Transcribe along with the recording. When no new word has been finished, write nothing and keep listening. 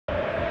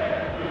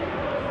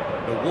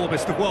The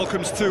warmest of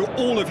welcomes to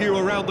all of you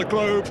around the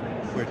globe.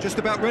 We're just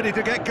about ready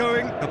to get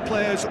going. The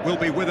players will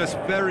be with us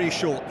very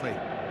shortly.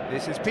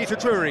 This is Peter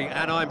Drury,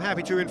 and I'm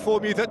happy to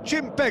inform you that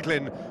Jim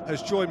Beglin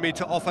has joined me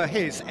to offer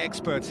his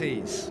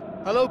expertise.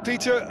 Hello,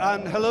 Peter,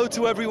 and hello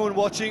to everyone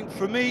watching.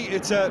 For me,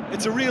 it's a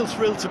real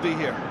thrill to be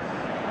here.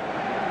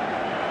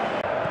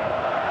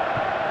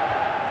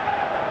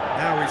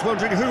 Now he's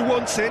wondering who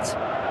wants it.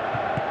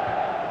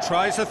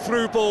 Tries a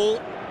through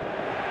ball.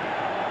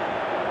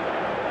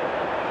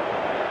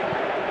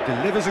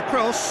 Delivers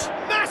across.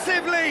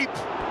 Massive leap!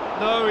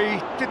 No,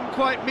 he didn't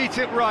quite meet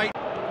it right.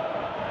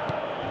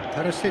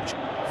 Perisic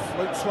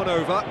floats one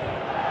over.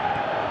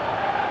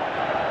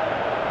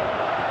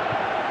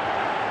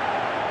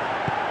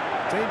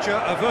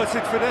 Danger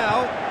averted for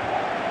now.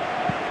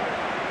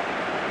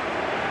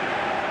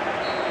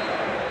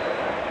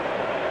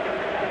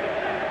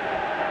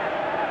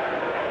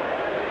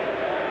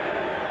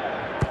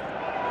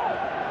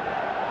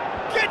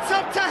 Gets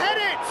up to head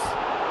it!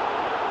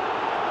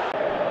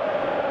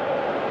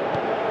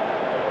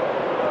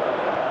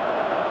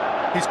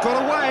 He's got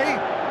away.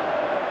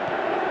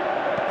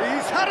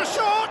 He's had a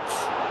shot.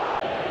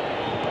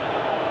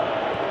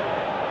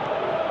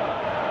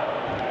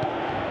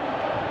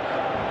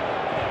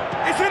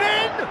 Is it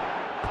in?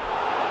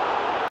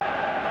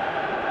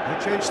 No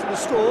change to the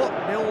score.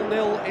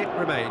 0-0 it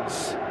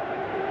remains.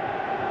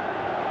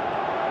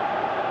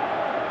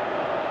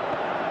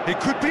 He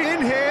could be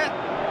in here.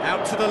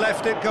 Out to the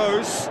left it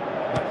goes.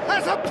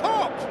 Has a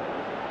pop.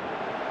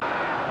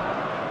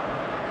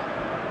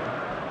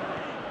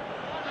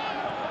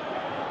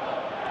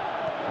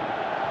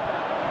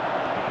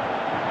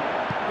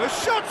 The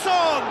shot's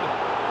on!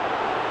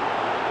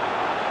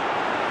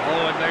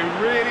 Oh, and they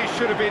really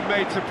should have been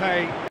made to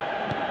pay.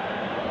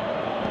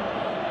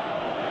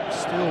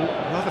 Still,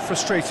 rather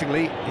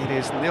frustratingly, it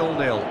is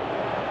 0-0.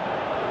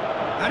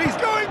 And he's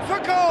going for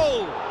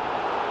goal!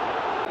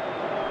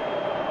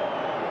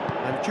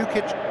 And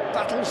Djukic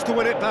battles to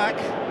win it back.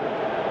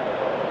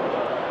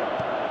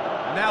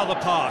 Now the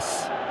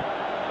pass.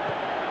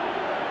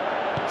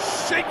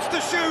 Shapes the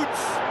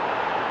shoots!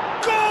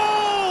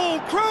 Goal!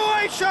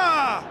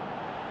 Croatia!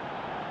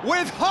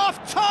 With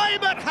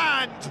half-time at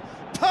hand!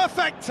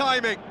 Perfect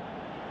timing!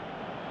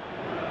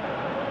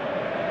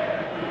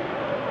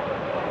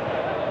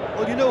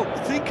 Well, you know,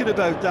 thinking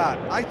about that,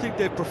 I think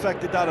they've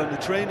perfected that on the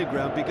training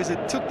ground because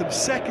it took them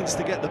seconds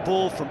to get the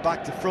ball from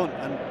back to front,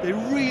 and they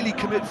really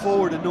commit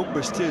forward in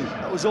numbers too.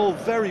 That was all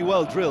very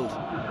well drilled.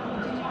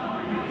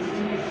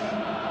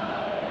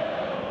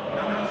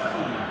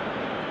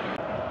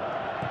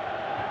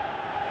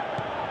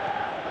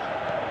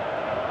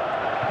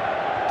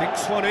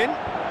 Dinks one in.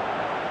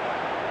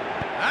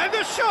 And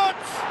the shot!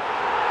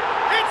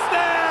 It's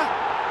there!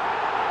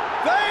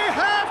 They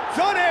have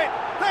done it!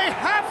 They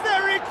have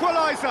their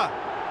equaliser!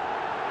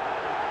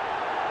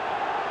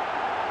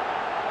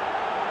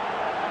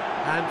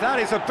 And that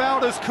is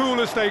about as cool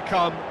as they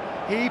come.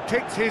 He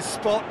picked his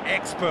spot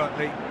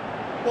expertly.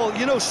 Well,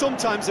 you know,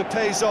 sometimes it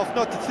pays off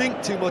not to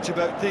think too much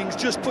about things,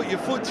 just put your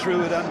foot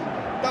through it, and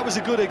that was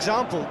a good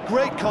example.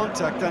 Great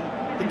contact,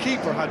 and the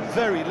keeper had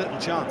very little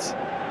chance.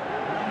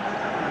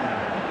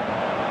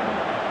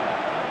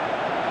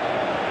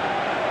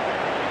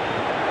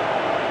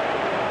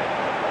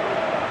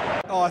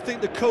 Oh, I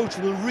think the coach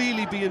will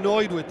really be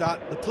annoyed with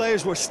that. The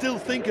players were still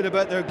thinking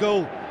about their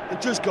goal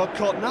and just got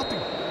caught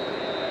napping.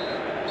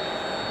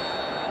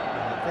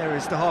 There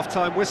is the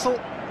half-time whistle.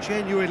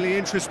 Genuinely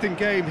interesting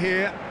game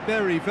here.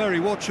 Very, very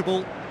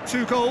watchable.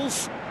 2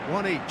 goals,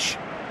 1 each.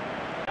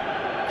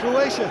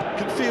 Croatia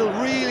can feel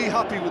really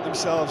happy with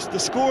themselves. The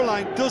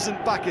scoreline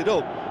doesn't back it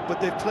up, but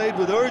they've played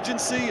with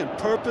urgency and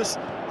purpose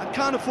and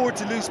can't afford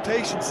to lose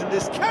patience in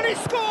this. Can he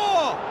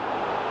score?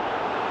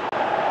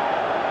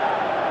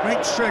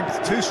 Great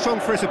strength, too strong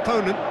for his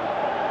opponent.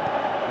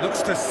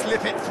 Looks to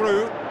slip it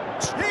through.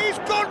 He's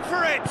gone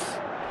for it!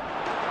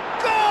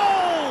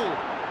 Goal!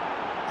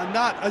 And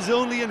that has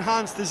only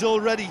enhanced his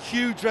already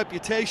huge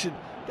reputation.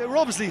 They were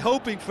obviously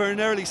hoping for an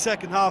early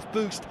second-half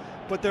boost,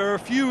 but there are a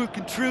few who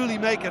can truly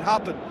make it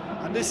happen,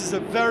 and this is a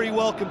very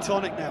welcome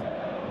tonic now.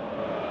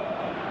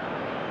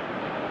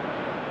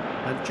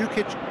 And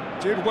Djukic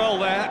did well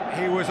there.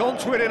 He was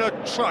onto it in a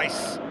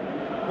trice.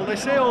 Well, they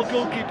say all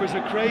goalkeepers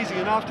are crazy,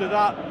 and after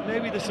that,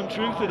 maybe there's some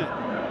truth in it.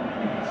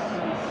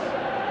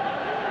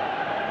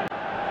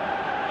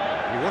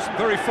 He wasn't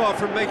very far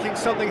from making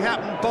something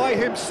happen by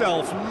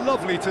himself.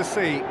 Lovely to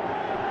see.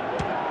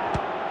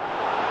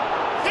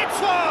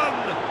 Hits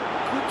one!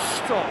 Good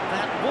stop.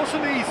 That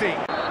wasn't easy.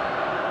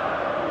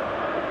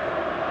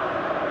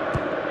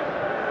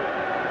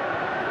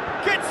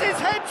 Gets his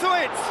head to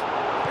it!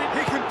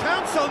 He can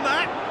pounce on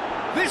that.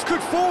 This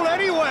could fall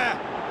anywhere.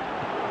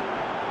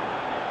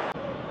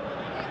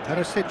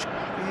 Perisic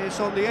is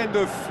on the end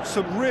of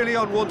some really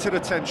unwanted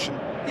attention.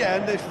 Yeah,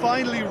 and they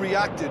finally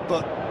reacted,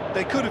 but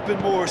they could have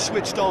been more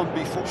switched on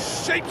before.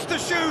 Shapes the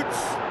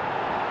shoots!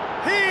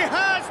 He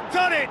has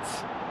done it!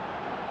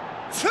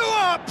 2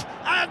 up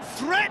and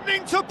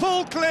threatening to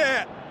pull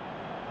clear.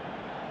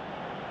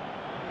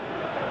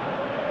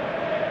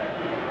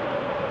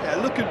 Yeah,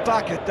 looking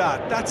back at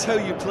that, that's how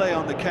you play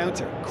on the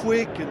counter.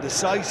 Quick and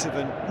decisive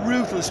and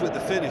ruthless with the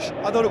finish.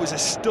 I thought it was a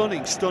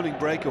stunning, stunning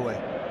breakaway.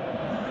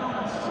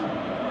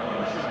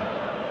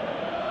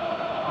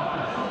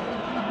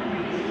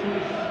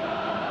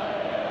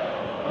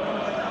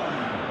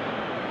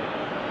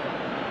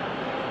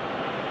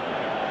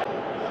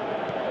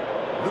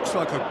 Looks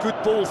like a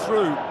good ball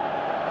through.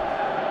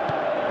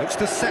 Looks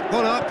to set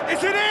one up.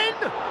 Is it in?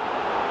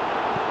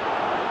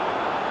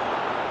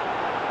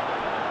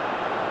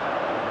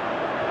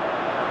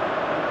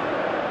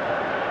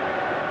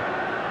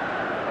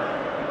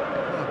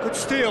 Good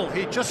steal,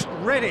 he just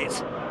read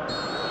it.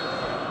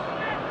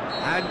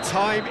 And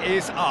time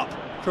is up.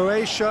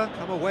 Croatia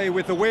come away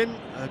with the win.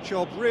 A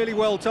job really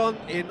well done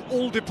in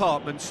all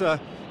departments. A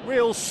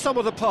real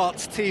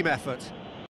sum-of-the-parts team effort.